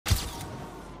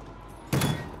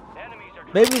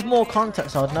Maybe with more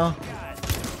context, I'd know.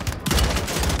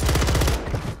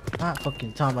 That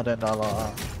fucking time I don't know like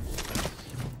that.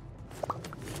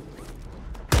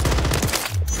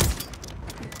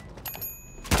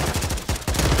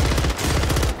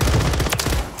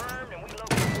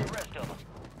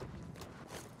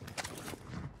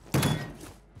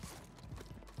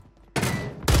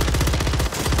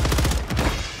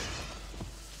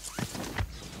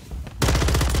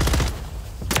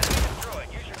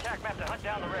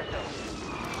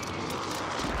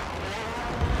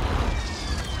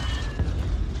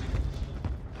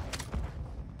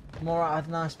 More I had a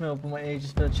nice meal from what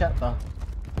ages for the chat though.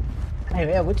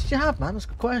 Anyway, yeah, what did you have, man? That's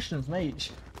good questions,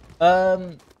 mate. How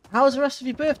was the rest of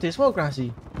your birthday as well,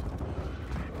 Grassy?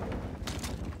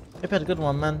 Hope you had a good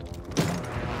one, man.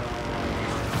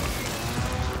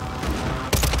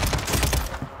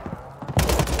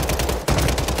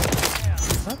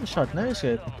 I haven't shot no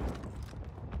scope.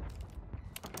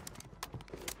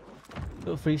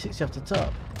 Little 360 off the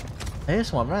top. Hey,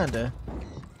 here's one round here.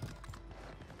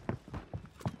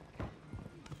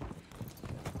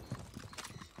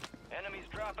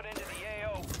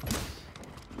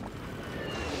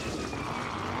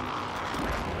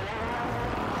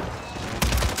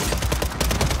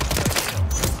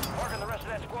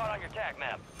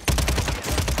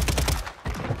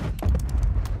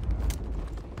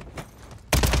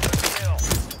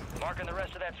 Marking the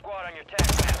rest of that squad on your tac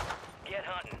map. Get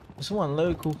hunting. There's one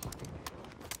local.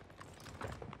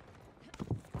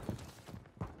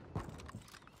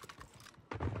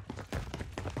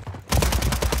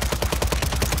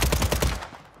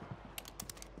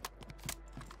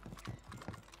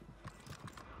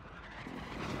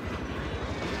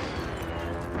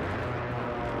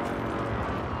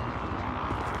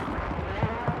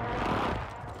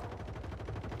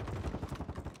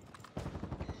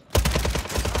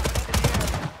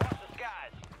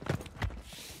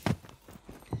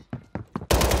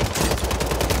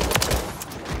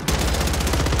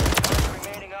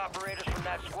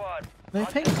 No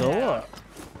pings or what?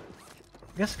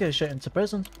 I guess go straight into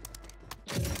prison.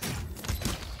 Gas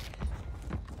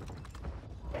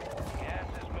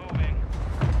is moving.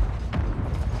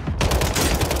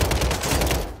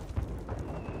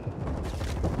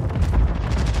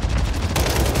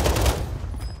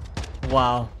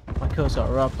 Wow, my kills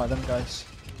got robbed by them guys.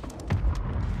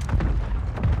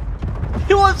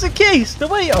 He wants a case, the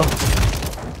waiter!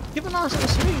 Give a nice little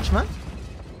speech, man.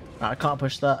 Right, I can't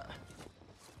push that.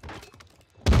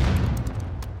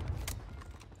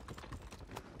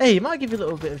 Hey, he might give you a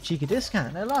little bit of cheeky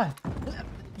discount, no lie.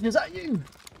 Is that you?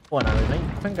 Oh no, mate.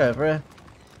 I can go over here.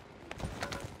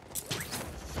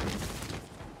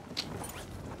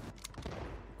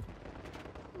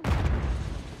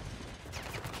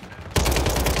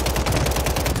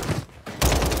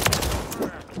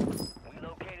 We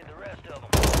located the rest of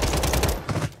them.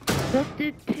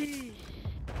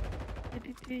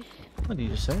 What did you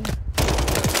just say?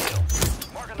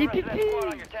 Marking the rest of that squad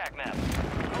on your tac map.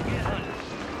 Go get hunting.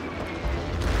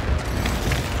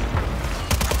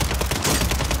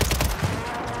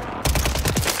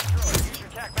 Use your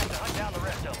tac map to hunt down the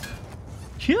rest of them.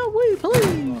 Can we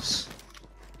please?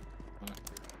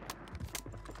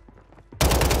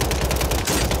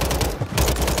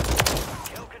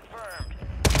 Kill confirmed.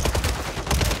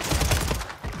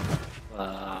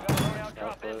 Wow. Loadout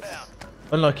drop inbound.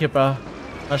 Unlucky, bro.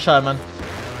 Nice shot, man.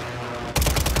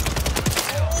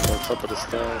 On top of the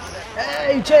stairs.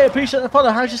 Hey, Jay, appreciate the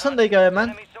follow. How's your Sunday going, man?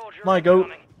 Enemy soldier My goat.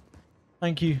 incoming.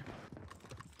 Thank you.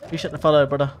 Appreciate the follow,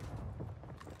 brother.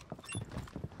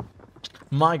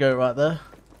 My goat right there.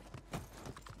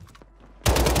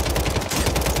 Down.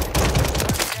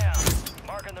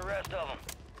 Marking the rest of them.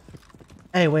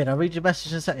 Hey, wait, I'll read your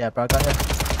message in a sec. Yeah, bro, I got you.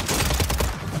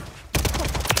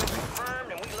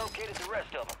 Confirmed, and we located the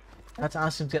rest of them. I had to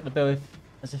ask him to get the bill if,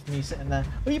 as if me sitting there.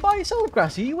 Are you by yourself,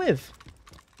 Grassy? Are you with?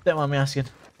 Don't mind me asking.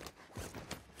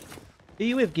 Are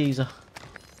you with Geezer?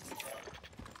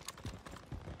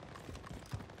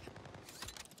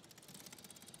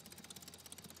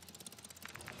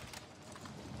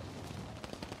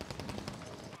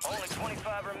 Only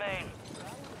 25 remain.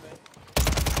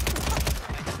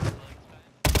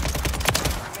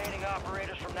 Remaining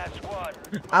operators from that squad.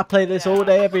 I play this all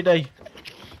day, every day.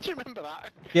 Do you remember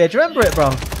that? Yeah, do you remember it, bro?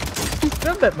 Do you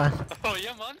remember it, man? Oh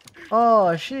yeah, man.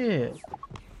 Oh, shit.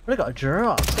 We got a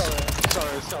drop. Sorry.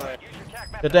 Use your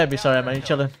tac map Yeah, to don't hunt be down sorry, the man. You're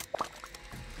rest of them.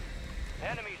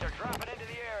 chilling. Enemies are dropping into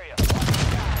the area.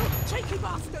 Cheeky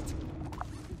bastard! Is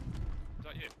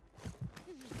that you?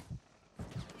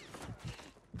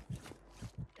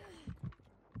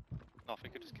 Oh, I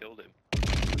think I just killed him.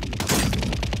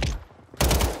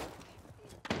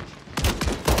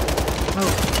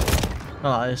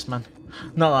 Not like this, man.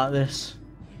 Not like this.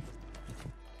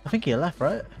 I think he left,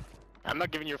 right? I'm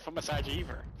not giving you a foot massage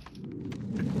either.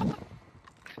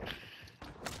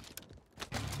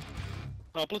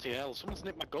 Oh bloody hell, someone's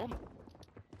nicked my gun.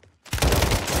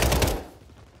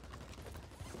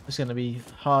 It's gonna be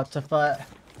hard to fight.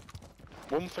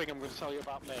 One thing I'm going to tell you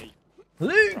about me.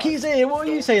 Luke, he's here. What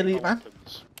do you say, Luke, man?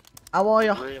 How are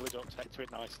you? Really don't take to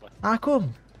it nicely. How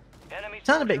come? Enemy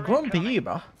Sound a bit soldier grumpy, incoming. you,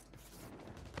 bro.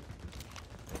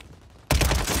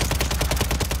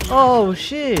 Oh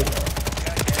shit!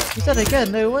 He said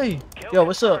again. No way. Yo,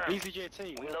 what's up? Easy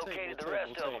JT, We we'll located the team,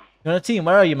 rest of them. You on a team?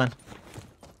 Where are you, man?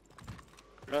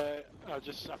 I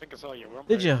think I saw you. We're on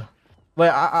Did break. you? Wait,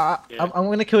 Yeah. I'm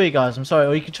gonna kill you guys. I'm sorry,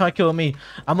 or you can try to kill me.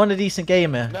 I'm on a decent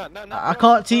game here. No, I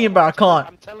can't team, bro. I can't.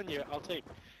 I'm telling you, I'll team.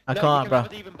 I No, can't, you can bro.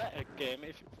 have an even better game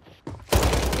if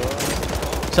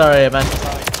Sorry, man.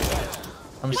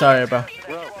 I'm sorry, bro. Bro.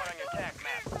 Squad on your attack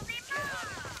map.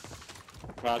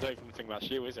 Well, I don't even think that's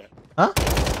you, is it? Huh?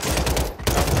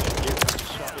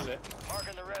 Shot, is it?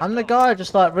 Marking the rest I'm the of guy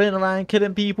just like running around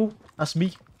killing people. That's me.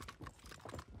 them.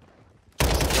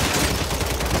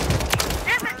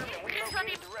 We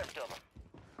located the rest of them.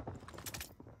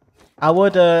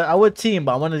 I would team,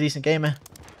 but I'm on a decent game here.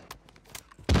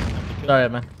 Sorry,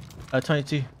 man.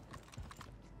 22.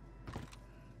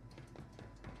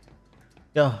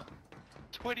 Yo,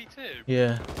 22?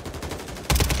 yeah.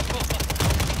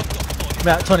 I'm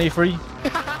at 23. Enemies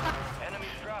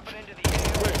dropping into the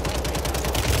area.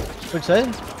 What'd you say?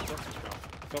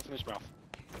 Don't finish, bro.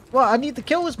 What? I need the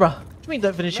kills, bro. What do you mean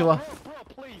don't finish you No, off? bro,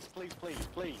 please.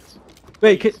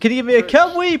 Wait, can you give me a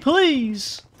can we,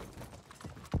 please?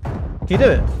 Can you do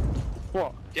it?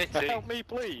 What? Help me,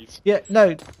 please. Yeah,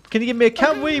 no. Can you give me a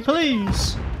can we,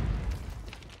 please?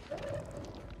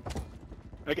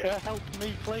 Help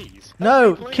me, please.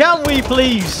 No, Help me, please. can we,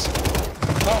 please?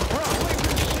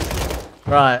 Oh,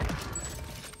 bro, Right.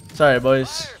 Sorry,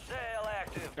 boys. Fire sale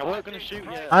active. I weren't gonna shoot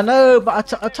you. I know,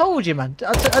 but I told you, man.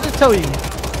 I did tell you.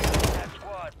 That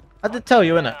squad. I did tell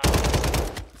you, innit?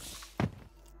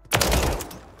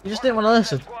 You just didn't want to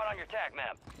listen. Squad on your attack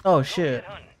map. Oh, shit.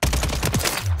 Get hunting.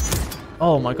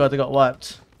 Oh my god, they got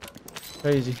wiped.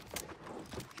 Crazy.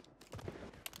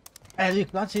 Hey,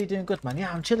 Luke, glad to see you doing good, man.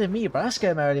 Yeah, I'm chilling me, bro. That's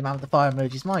scared me already, man, with the fire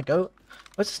emojis. My goat.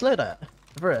 Where's the Loadout?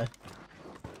 Over here.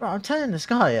 Bro, I'm telling this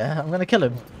guy, yeah, I'm gonna kill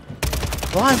him.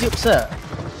 Why is he upset?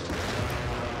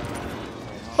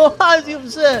 Why is he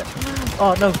upset?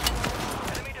 Oh, no.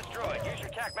 Enemy destroyed. Use your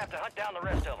attack map to hunt down the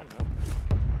rest of them.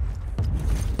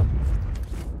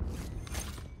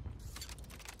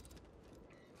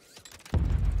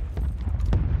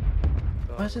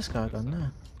 Where's this guy gone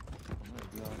now?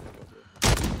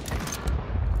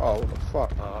 Oh, what the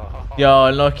fuck? Yo,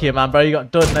 unlucky, man, bro. You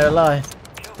got done, no lie.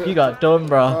 You got done,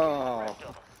 bro. Oh,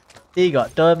 You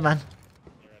got done, man.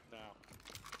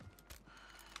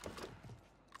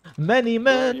 Many You've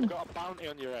men, got a bounty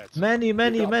on your head. many You've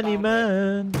got a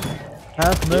men, bounty.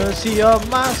 have mercy on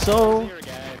my He's soul. here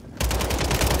again.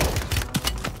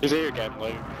 He's here again,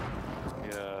 Luke.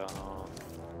 Yeah.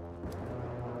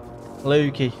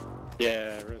 Lukey.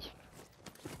 Yeah, there is.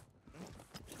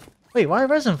 Wait, why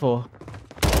resin for?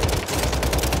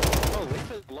 Oh,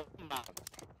 leave it alone,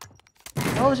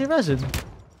 man. Why was he resin?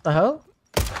 The hell?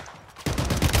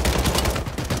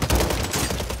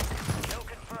 Kill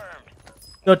confirmed.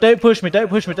 Yo, don't push me, don't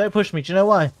push me, don't push me. Do you know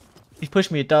why? If you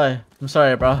push me, you die. I'm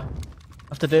sorry, bro. I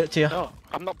have to do it to you. No,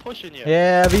 I'm not pushing you.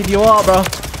 Yeah, I mean, you are, bro.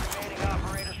 Remaining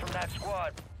operators from that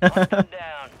squad. Hunt them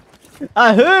down.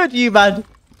 I heard you, man.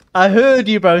 I heard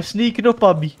you, bro, sneaking up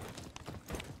on me.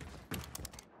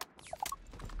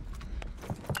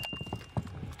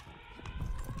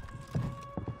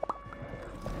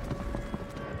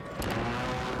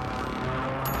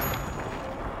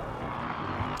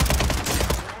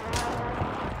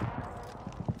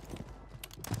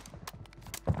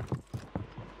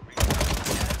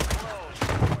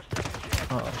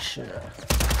 Oh, shit.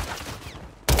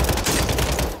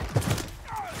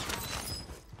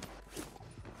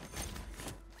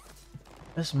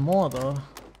 There's more, though.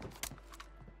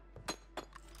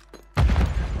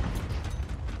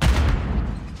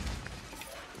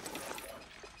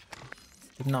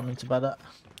 Did not mean to buy that.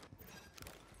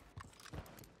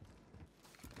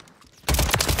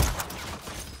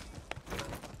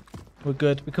 We're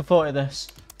good. We can 40 this.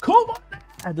 Come on!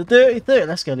 And the 30-30.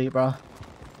 Let's go, Lee, bro.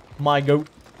 My goat.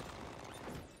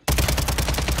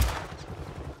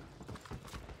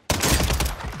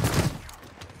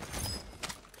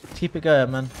 Keep it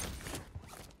going, man.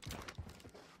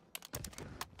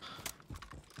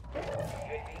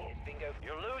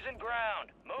 You're losing ground.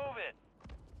 Move it.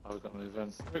 Oh, we got to move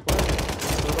in. Rick, where?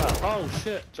 Oh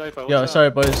shit, J-Bo, Yo, watch sorry,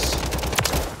 out. boys.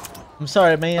 I'm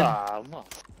sorry, man. Ah, I'm off.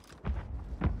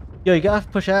 Yo, you gotta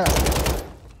push out.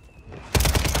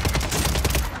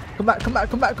 Come back, come back,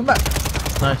 come back, come back.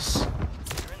 Nice. You're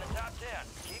in the top 10.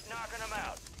 Keep knocking them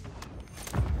out.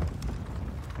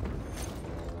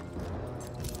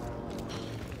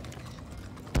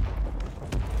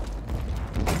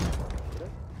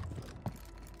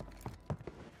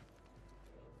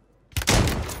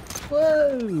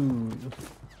 Whoa.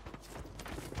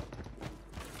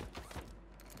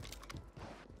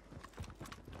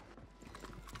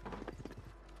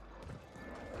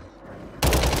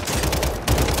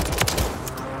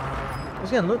 I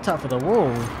was getting looked at for the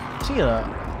wall. See that?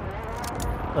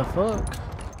 The fuck?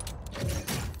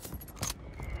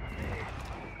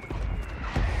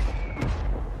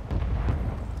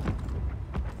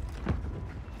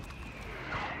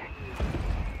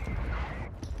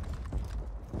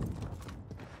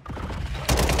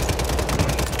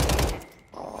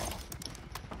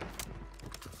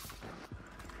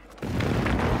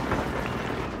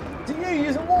 Did you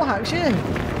use a wall hack shit?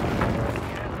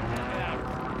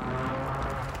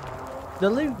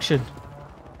 Delusion.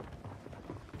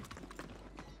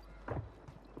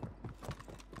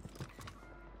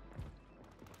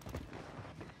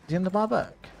 Is he in the bar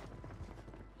back?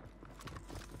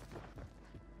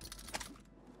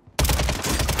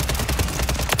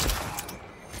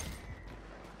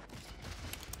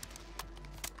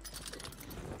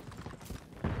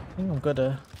 I think I'm good.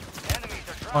 Enemies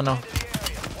are Oh no. dropping into the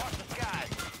area. Watch the skies.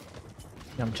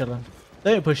 Yeah, I'm chilling.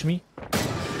 Don't push me.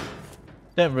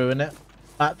 Don't ruin it.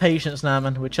 At patience now,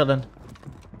 man. We're chilling.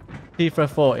 P for a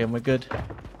 40 and we're good.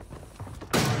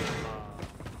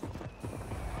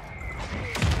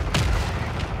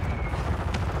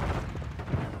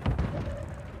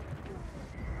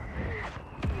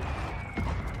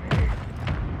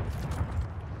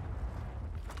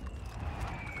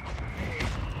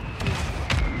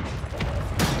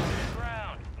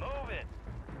 Ground. Move it.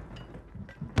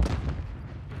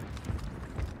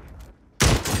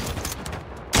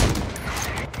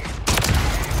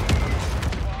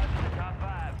 Squad's in the top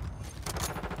 5.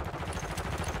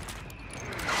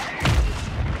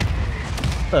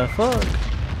 The fuck?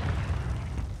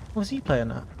 What's he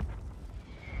playing at?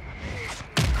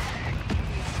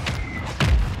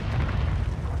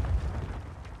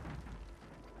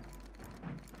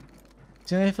 Is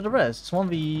he in for the res? It's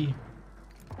 1v...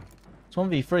 It's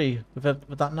 1v3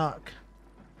 with that knock.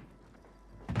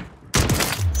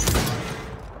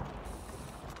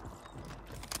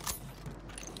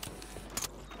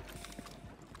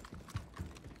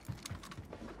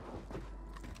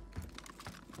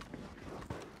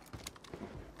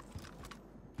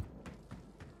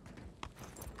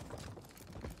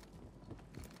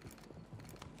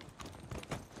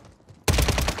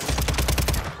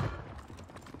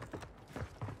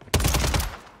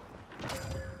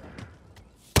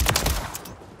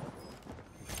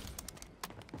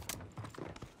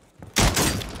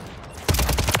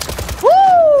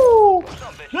 Woo!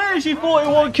 There's your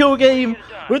 41 kill game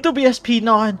with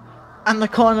WSP-9 and the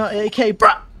corner AK,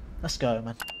 bruh. Let's go,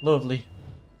 man. Lovely.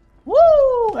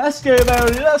 Woo! Let's go,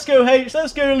 Mary. Let's go, H.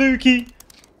 Let's go, Lukey.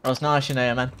 That was nice, you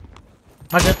know, man.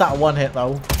 Imagine if that one hit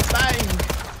though. Bang!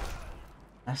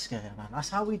 Let's go, man. That's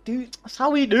how we do. That's how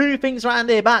we do things around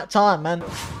here. Back time, man. Oh,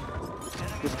 man.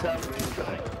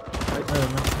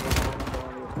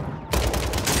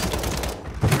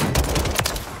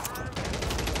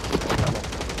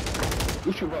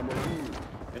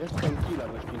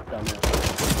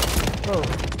 Bro,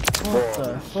 what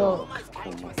the fuck?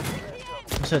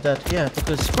 I'm so dead. Yeah,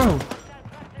 because, bro.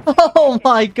 Oh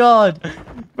my god,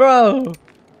 bro.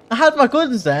 I had my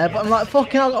guns there, but I'm like,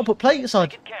 fucking hell, I gotta put plates on.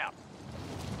 Count.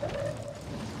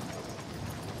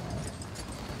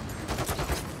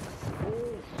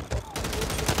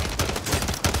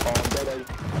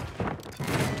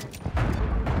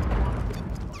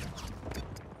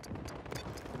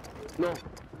 No.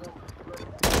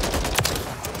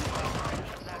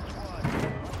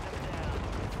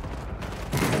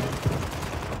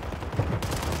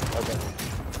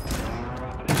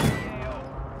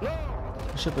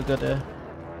 Should be good here.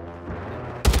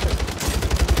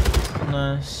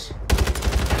 Nice.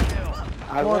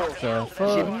 What the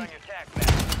fuck?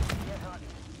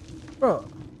 Bro.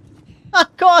 I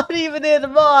can't even hear the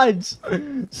mines!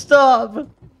 Stop!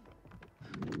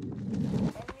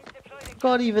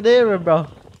 Can't even hear him, bro.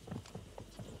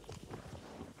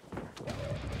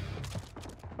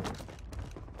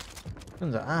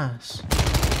 Guns are ass.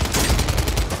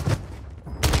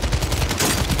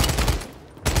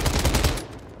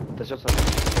 Attention, ça.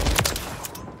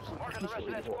 Marking the rest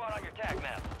of that squad on your attack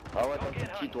map. Ah ouais, t'as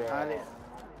petit toi. Allez.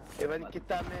 Et va niquer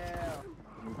ta mère.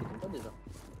 Il niquait ton pote déjà.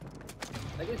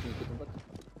 Ta gueule, tu niquais ton pote.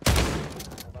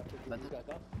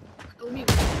 Au milieu,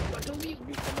 au milieu.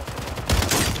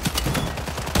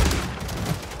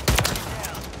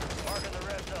 Marking the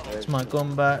rest of them. It's my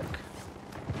gun back.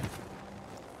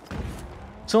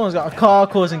 Someone's got a car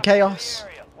causing chaos.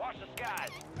 Area. Watch the skies.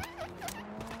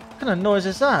 What kind of noise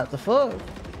is that? The fuck?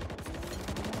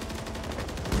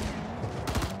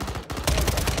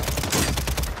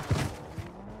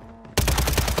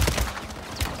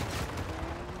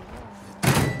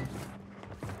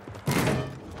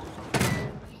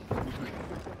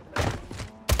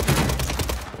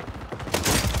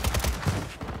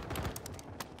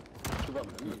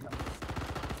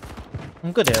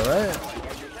 I'm good here, right?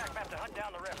 Use your attack map to hunt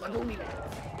down the rest of them.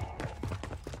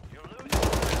 You're losing.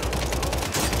 Down.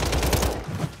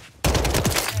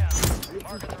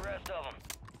 Marking the rest of them.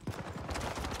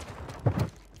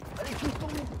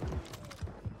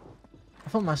 I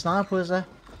thought my sniper was there.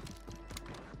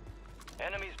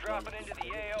 Enemies dropping into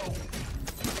the AO.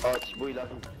 Oh, Thibaut il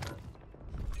arrive.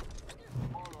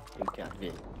 Il me calme,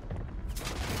 viens.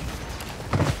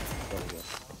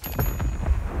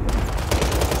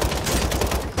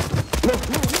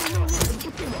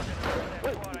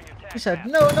 He said,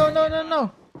 no, no, no, no,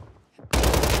 no.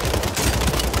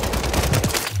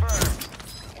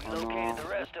 Located the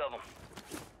rest of them.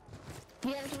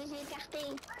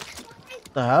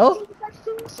 The hell?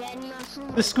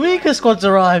 The Squeaker Squad's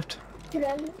arrived.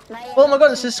 Oh my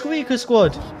god, it's the Squeaker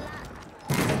Squad.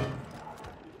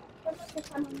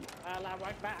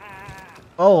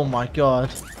 Oh my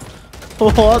god.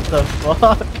 What the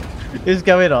fuck is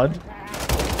going on?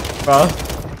 Bro.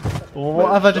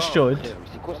 What have I destroyed?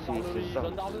 C'est quoi c'est ça?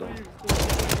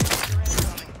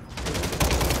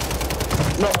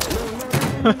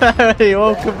 Hey,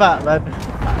 welcome back, man.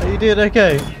 Are you doing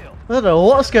okay? I don't know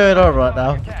what's going on right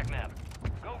now. Attack map.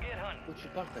 Go get hunting. Quand tu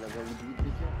parles, t'as la voix de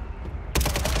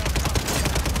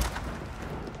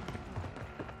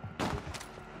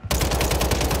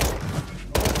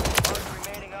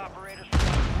Remaining operators from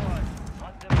that squad.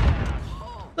 Hunt them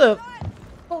down. Look,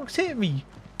 Fox hit me.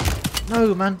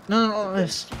 No, man, no, not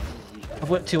this. I've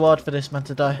worked too hard for this, man,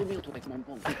 to die.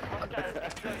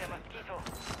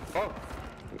 Oh!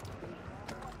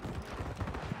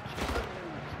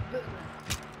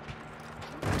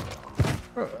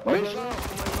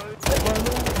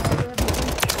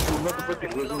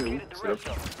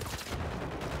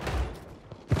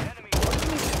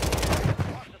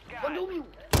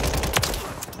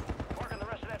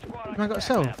 I got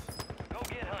self. Go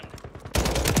get hunting.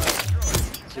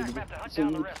 Attack map to hunt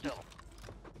down the rest of them.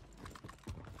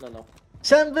 Non, non.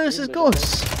 Sam versus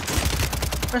Gus.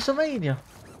 WrestleMania.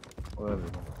 Ouais, mais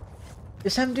bon.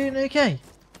 Is Sam doing okay?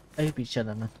 I hope he's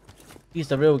chilling, man. He's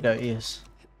the real goat, he is.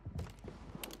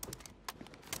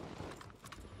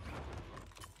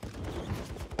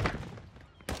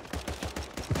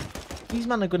 These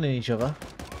men are good in each other.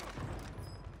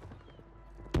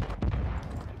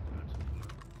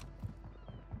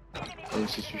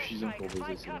 C'est suffisant pour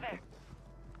baiser ces mecs.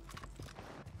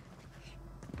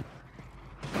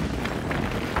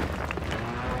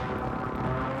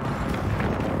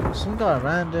 Some guy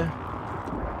around here.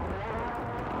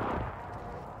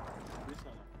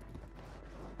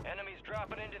 Enemies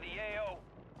dropping into the AO.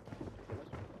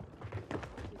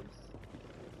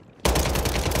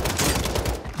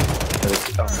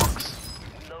 Avec un max.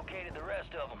 Located the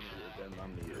rest of them.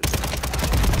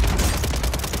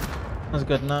 That's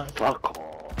good enough. Fuck off.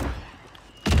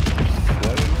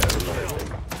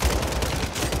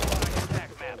 Attack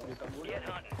map. Get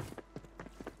hunting.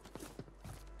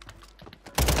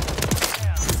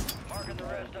 Down. Marking the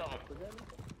rest of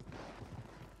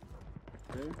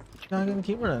them. I'm gonna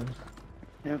keep running.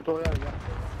 Viens toi là, viens.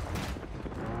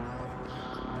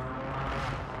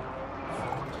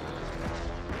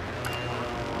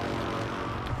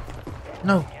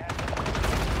 No.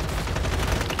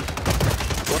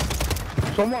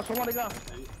 Sur moi les gars.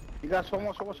 Les gars, sur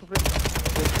moi, s'il vous plaît.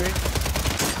 Je vais tuer.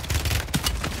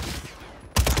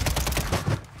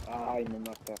 Ah, il me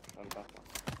mate pas.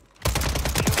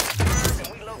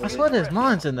 I swear there's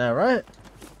mines in there, right?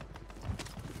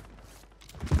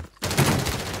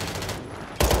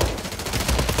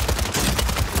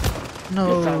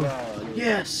 No.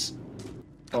 Yes.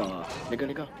 Oh, les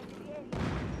gars.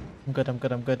 I'm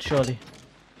good, surely.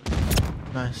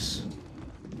 Nice.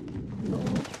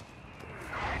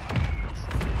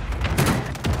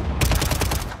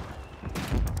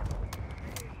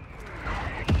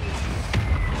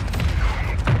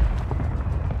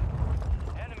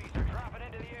 Enemies are dropping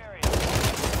into the area.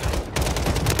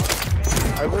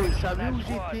 Ah gros, il savait That où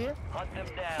squad. j'étais. Hunt them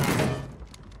down.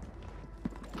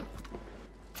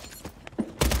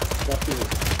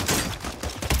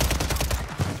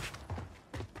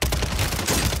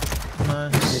 Mais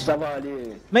Nice. ça va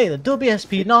aller. Mate, the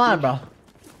WSP-9, bro.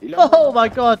 Il a Oh my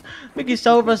god. I think he's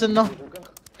over us enough.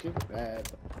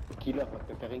 Killer, va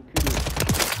te faire enculer.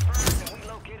 And we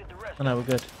located the rest. Oh no, we're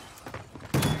good.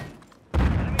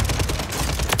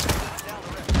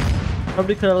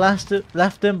 Probably could have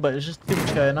left him, but there's just too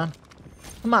much going on.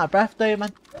 I'm out of breath though,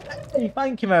 man. Hey,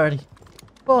 thank you already.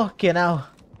 Fucking hell.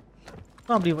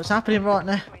 Can't believe what's happening right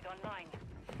now.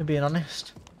 I'm being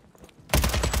honest. Active.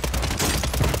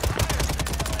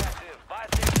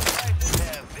 5-6 devices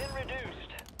have been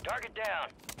reduced. Target down.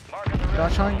 Marking the Do I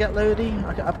rest. try and get Lodi?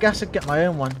 I guess I'd get my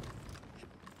own one.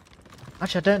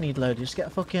 Actually, I don't need Lodi. Just get a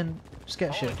fucking... Just get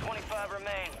Only shit. 25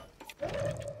 remain.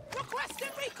 Requesting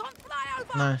recon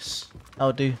flyover. Nice.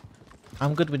 That'll do.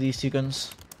 I'm good with these two guns.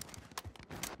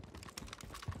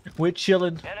 We're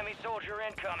chilling. Enemy soldier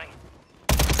incoming.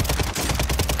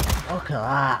 Look at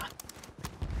that.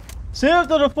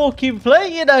 Served on a fucking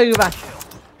plate, you know, man.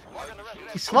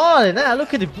 He's smiling now.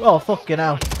 Look at him. Oh, fucking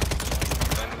hell. About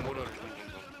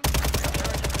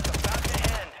to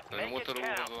end. Make it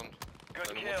count.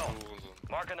 Good kill.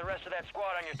 Marking the rest of that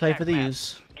squad on your Play attack for map.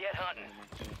 these. Get hunting.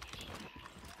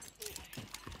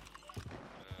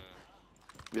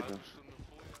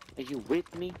 Are you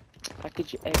with me? How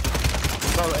could you ever?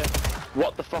 No,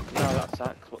 what the fuck? No, that's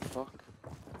Axe. What the fuck?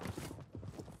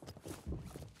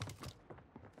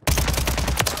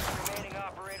 Remaining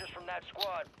operators from that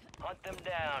squad. Hunt them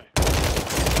down.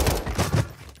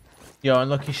 Yo,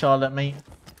 unlucky Charlotte, mate.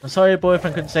 I'm sorry your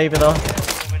boyfriend couldn't save it though.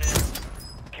 Moving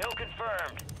in. Kill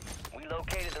confirmed. We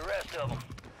located the rest of them.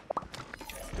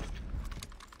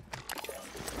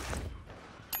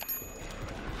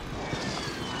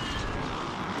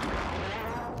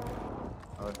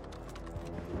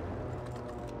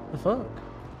 The fuck?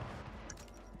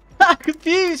 That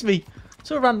confused me.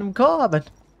 It's a random car, man.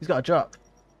 He's got a drop.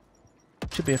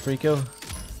 Should be a free kill.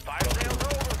 Fire sales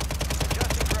over.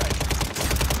 Adjusting price.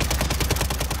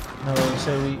 No,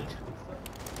 so weak.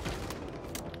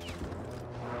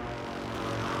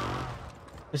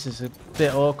 This is a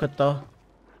bit awkward though.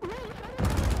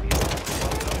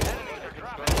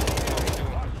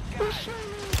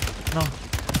 No.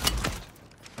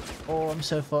 Oh, I'm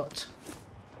so fucked.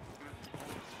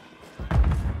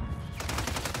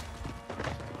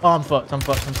 Oh, I'm fucked. I'm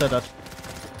so dead.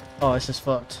 Oh, this is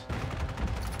fucked.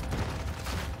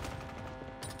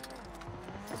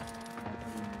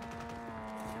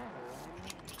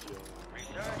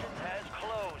 Resurgence has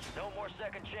closed. No more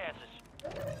second chances.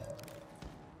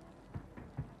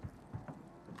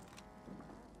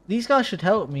 These guys should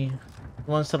help me.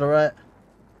 The ones to the right.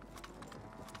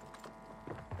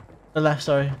 The left,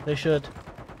 sorry. They should.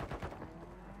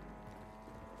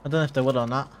 I don't know if they would on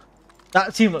that.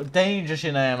 That team looked dangerous,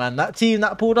 you know, man. That team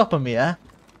that pulled up on me, yeah?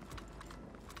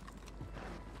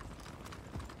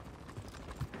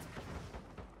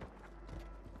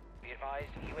 Be advised,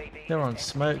 UAV They're on is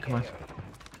smoke, man.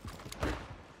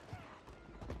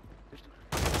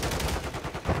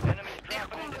 Enemies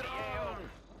dropping into the AO.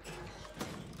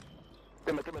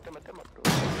 Tema.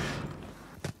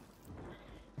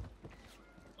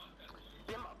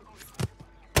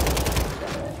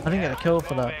 I didn't get a kill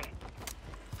for that. Moving.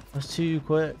 That's too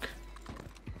quick.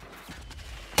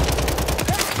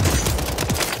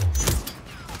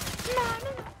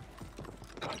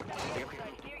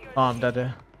 Oh, I'm dead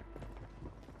here.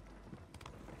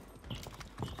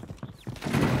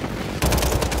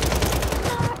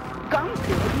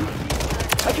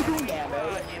 How you doing that,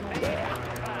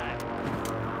 man?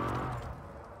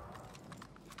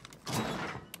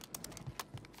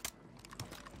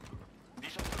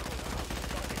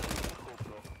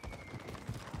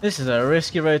 This is a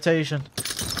risky rotation.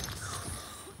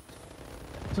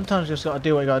 Sometimes you just gotta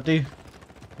do what you gotta do. Know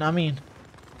what I mean?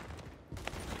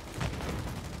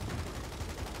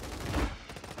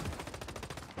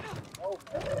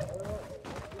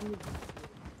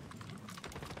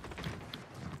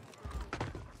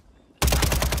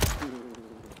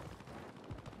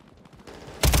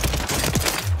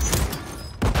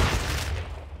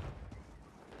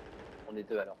 On est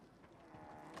deux alors.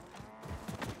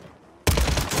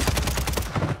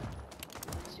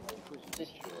 Si on peut sauter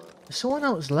sur. There's someone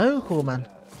else local, man.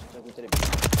 J'ai goûté les.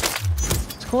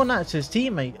 He's calling out to his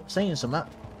teammate, saying something.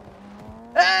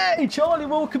 Hey, Charlie,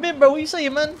 welcome in, bro. What you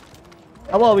saying, man?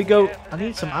 Oh, well, we go. I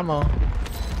need some ammo.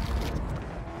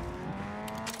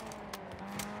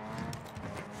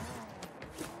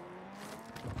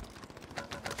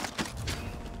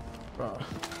 Bro.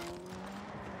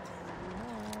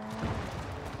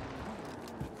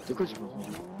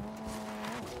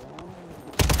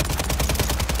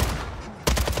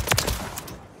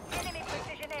 Enemy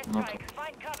precision airstrike.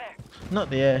 Find cover. Not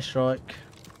the airstrike.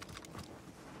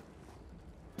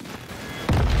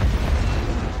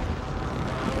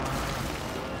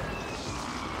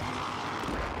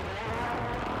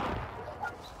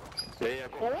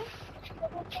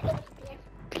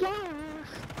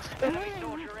 Enemy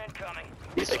soldier incoming.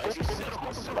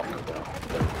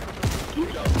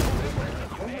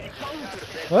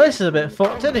 Well, this is a bit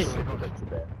fucked, isn't it?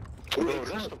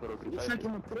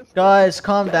 Guys,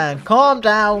 calm down. Calm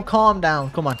down. Calm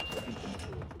down. Come on.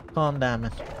 Calm down,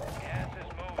 man. Gas is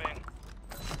moving.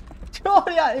 Oh,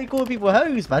 yeah, they call people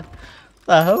hoes, man.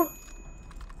 The hell?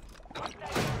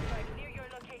 Near your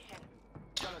location.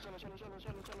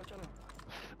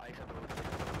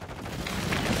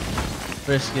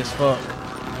 Risky as fuck.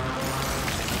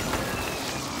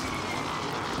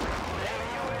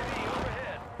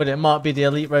 But it might be the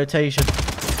elite rotation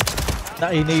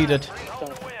that he needed.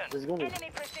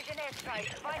 Enemy precision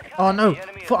airstrike. Find cover. Oh no!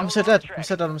 Fuck, I'm so dead. I'm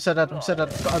so dead. I'm so dead. I'm so dead.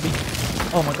 It's gotta be.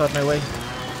 Oh my god, no way.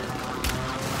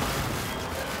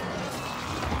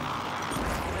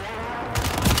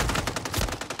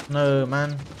 No,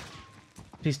 man.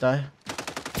 Please die.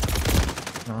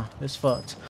 Nah, it's fucked.